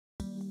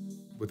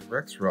With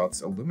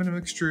Rexroth's aluminum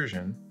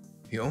extrusion,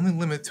 the only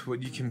limit to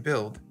what you can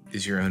build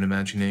is your own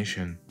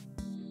imagination.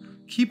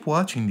 Keep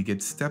watching to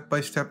get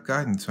step-by-step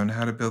guidance on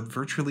how to build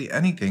virtually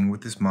anything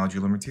with this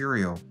modular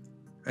material.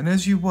 And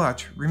as you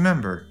watch,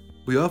 remember,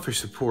 we offer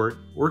support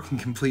or can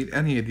complete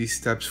any of these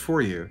steps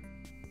for you.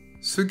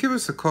 So give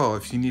us a call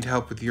if you need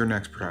help with your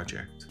next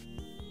project.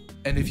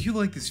 And if you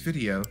like this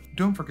video,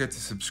 don't forget to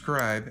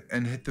subscribe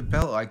and hit the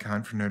bell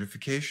icon for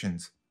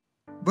notifications.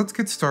 Let's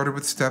get started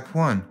with step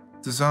 1,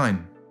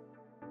 design.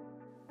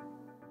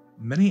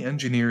 Many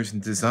engineers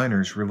and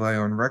designers rely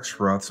on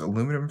Rexroth's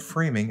aluminum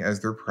framing as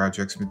their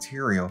project's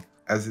material,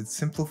 as it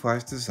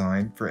simplifies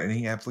design for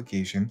any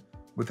application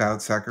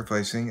without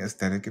sacrificing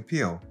aesthetic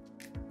appeal.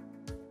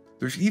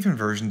 There's even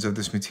versions of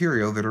this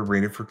material that are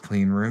rated for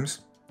clean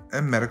rooms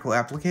and medical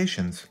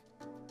applications.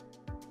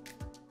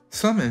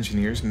 Some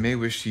engineers may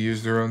wish to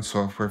use their own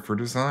software for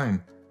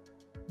design.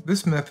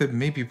 This method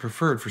may be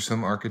preferred for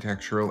some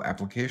architectural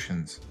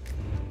applications.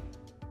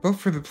 But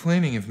for the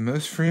planing of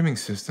most framing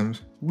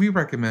systems, we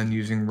recommend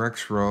using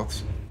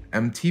Rexroth's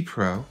MT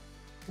Pro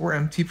or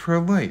MT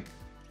Pro Lite.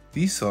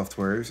 These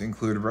softwares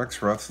include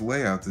Rexroth's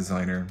Layout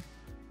Designer.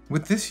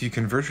 With this, you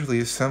can virtually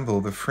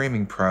assemble the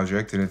framing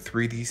project in a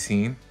 3D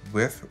scene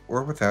with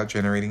or without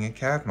generating a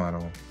CAD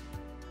model.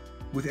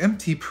 With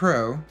MT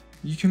Pro,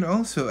 you can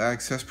also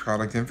access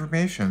product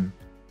information,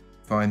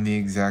 find the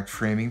exact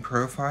framing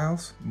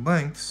profiles,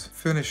 lengths,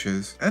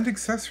 finishes, and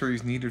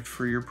accessories needed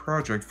for your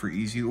project for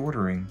easy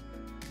ordering.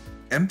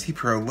 MT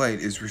Pro Lite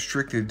is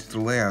restricted to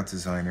the Layout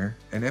Designer,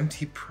 and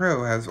MT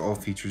Pro has all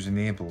features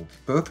enabled.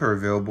 Both are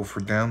available for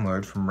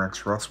download from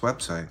Rexroth's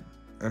website.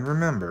 And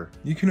remember,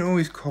 you can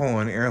always call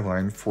on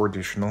Airline for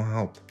additional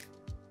help.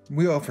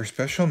 We offer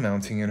special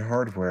mounting and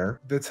hardware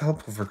that's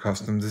helpful for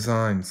custom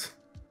designs.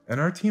 And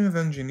our team of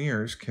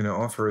engineers can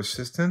offer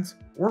assistance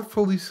or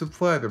fully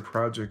supply the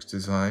project's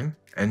design,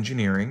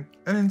 engineering,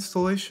 and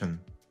installation.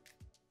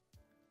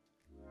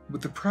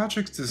 With the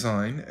project's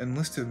design and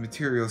list of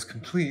materials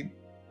complete,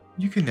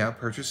 you can now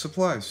purchase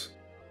supplies.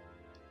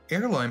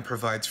 Airline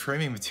provides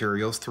framing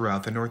materials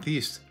throughout the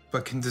Northeast,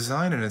 but can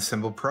design and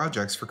assemble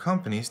projects for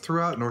companies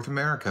throughout North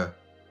America.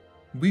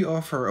 We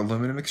offer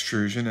aluminum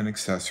extrusion and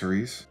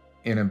accessories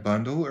in a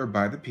bundle or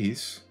by the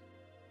piece,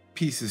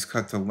 pieces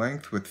cut to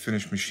length with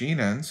finished machine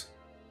ends,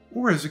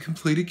 or as a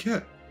completed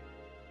kit.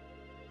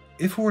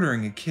 If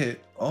ordering a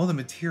kit, all the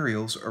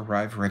materials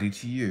arrive ready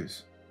to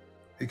use.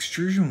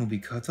 Extrusion will be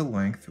cut to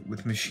length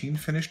with machine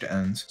finished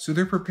ends so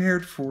they're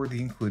prepared for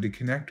the included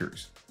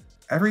connectors.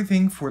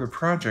 Everything for the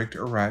project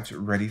arrives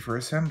ready for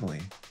assembly.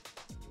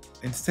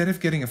 Instead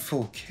of getting a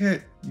full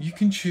kit, you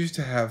can choose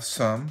to have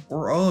some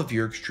or all of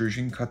your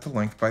extrusion cut to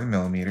length by the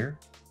millimeter,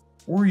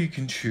 or you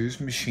can choose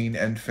machine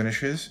end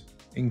finishes,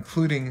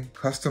 including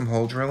custom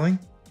hole drilling,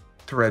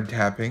 thread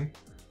tapping,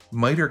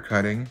 miter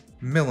cutting,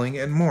 milling,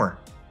 and more.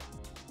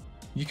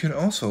 You can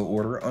also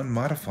order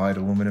unmodified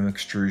aluminum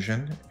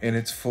extrusion in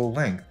its full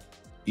length,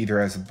 either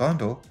as a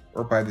bundle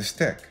or by the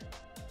stick.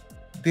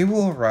 They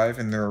will arrive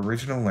in their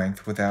original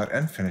length without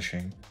end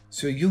finishing,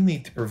 so you'll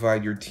need to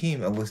provide your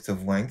team a list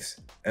of lengths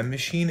and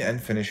machine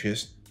end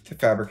finishes to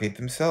fabricate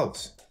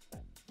themselves.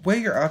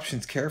 Weigh your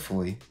options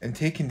carefully and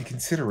take into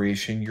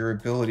consideration your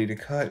ability to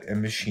cut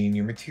and machine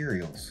your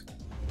materials.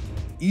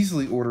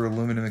 Easily order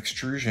aluminum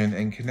extrusion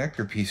and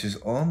connector pieces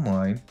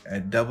online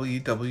at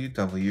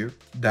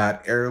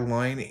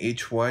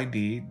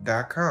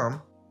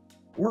www.airlinehyd.com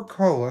or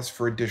call us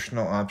for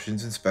additional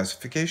options and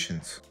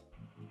specifications.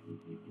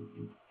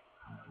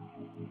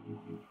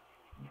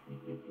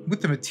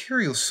 With the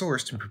materials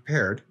sourced and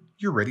prepared,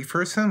 you're ready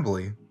for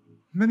assembly.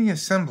 Many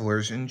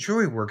assemblers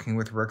enjoy working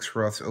with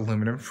Rexroth's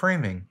aluminum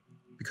framing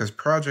because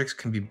projects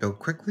can be built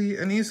quickly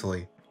and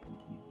easily.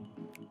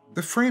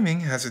 The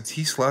framing has a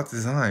T-slot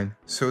design,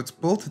 so it's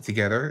bolted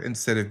together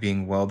instead of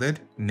being welded,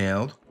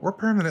 nailed, or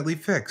permanently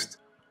fixed.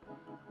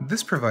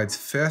 This provides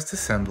fast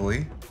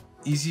assembly,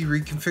 easy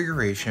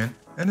reconfiguration,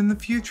 and in the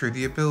future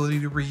the ability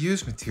to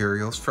reuse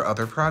materials for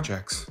other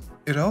projects.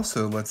 It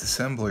also lets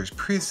assemblers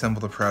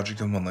pre-assemble the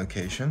project in one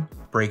location,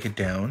 break it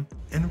down,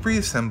 and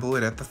reassemble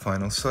it at the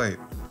final site.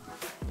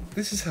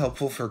 This is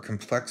helpful for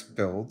complex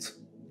builds,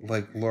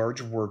 like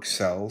large work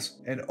cells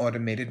and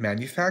automated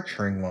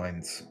manufacturing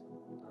lines.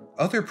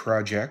 Other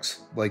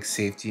projects, like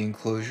safety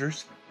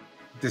enclosures,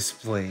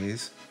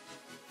 displays,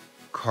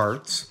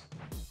 carts,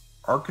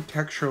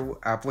 architectural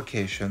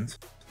applications,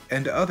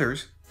 and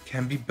others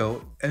can be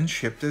built and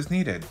shipped as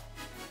needed.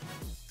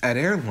 At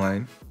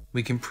Airline,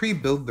 we can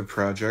pre-build the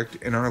project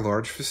in our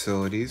large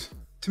facilities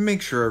to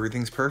make sure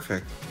everything's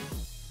perfect.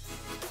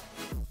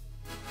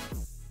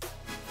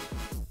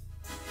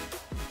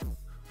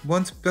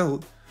 Once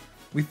built,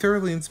 we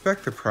thoroughly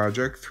inspect the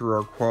project through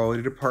our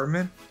quality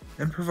department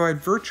and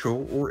provide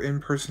virtual or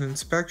in-person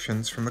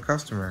inspections from the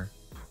customer.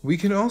 We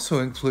can also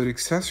include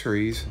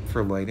accessories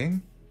for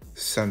lighting,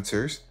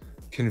 sensors,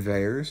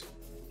 conveyors,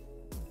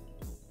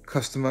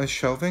 customized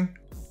shelving,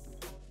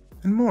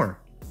 and more.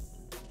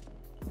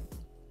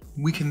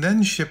 We can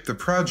then ship the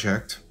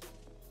project,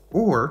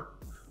 or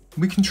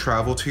we can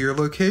travel to your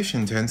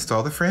location to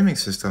install the framing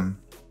system.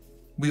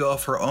 We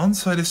offer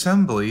on-site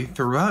assembly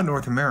throughout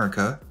North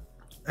America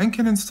and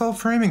can install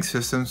framing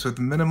systems with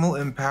minimal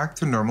impact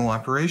to normal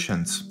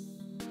operations.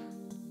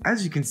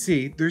 As you can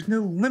see, there's no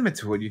limit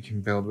to what you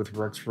can build with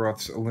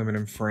Rexroth's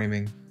aluminum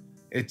framing.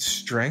 Its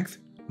strength,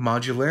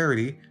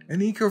 modularity,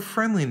 and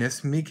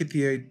eco-friendliness make it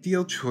the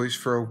ideal choice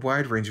for a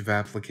wide range of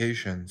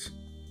applications.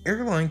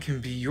 Airline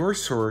can be your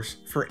source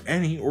for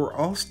any or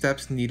all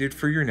steps needed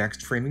for your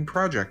next framing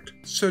project.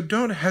 So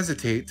don't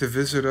hesitate to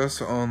visit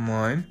us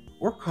online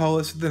or call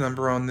us at the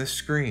number on this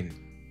screen.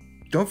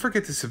 Don't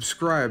forget to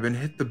subscribe and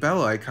hit the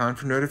bell icon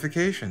for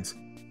notifications.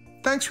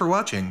 Thanks for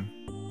watching.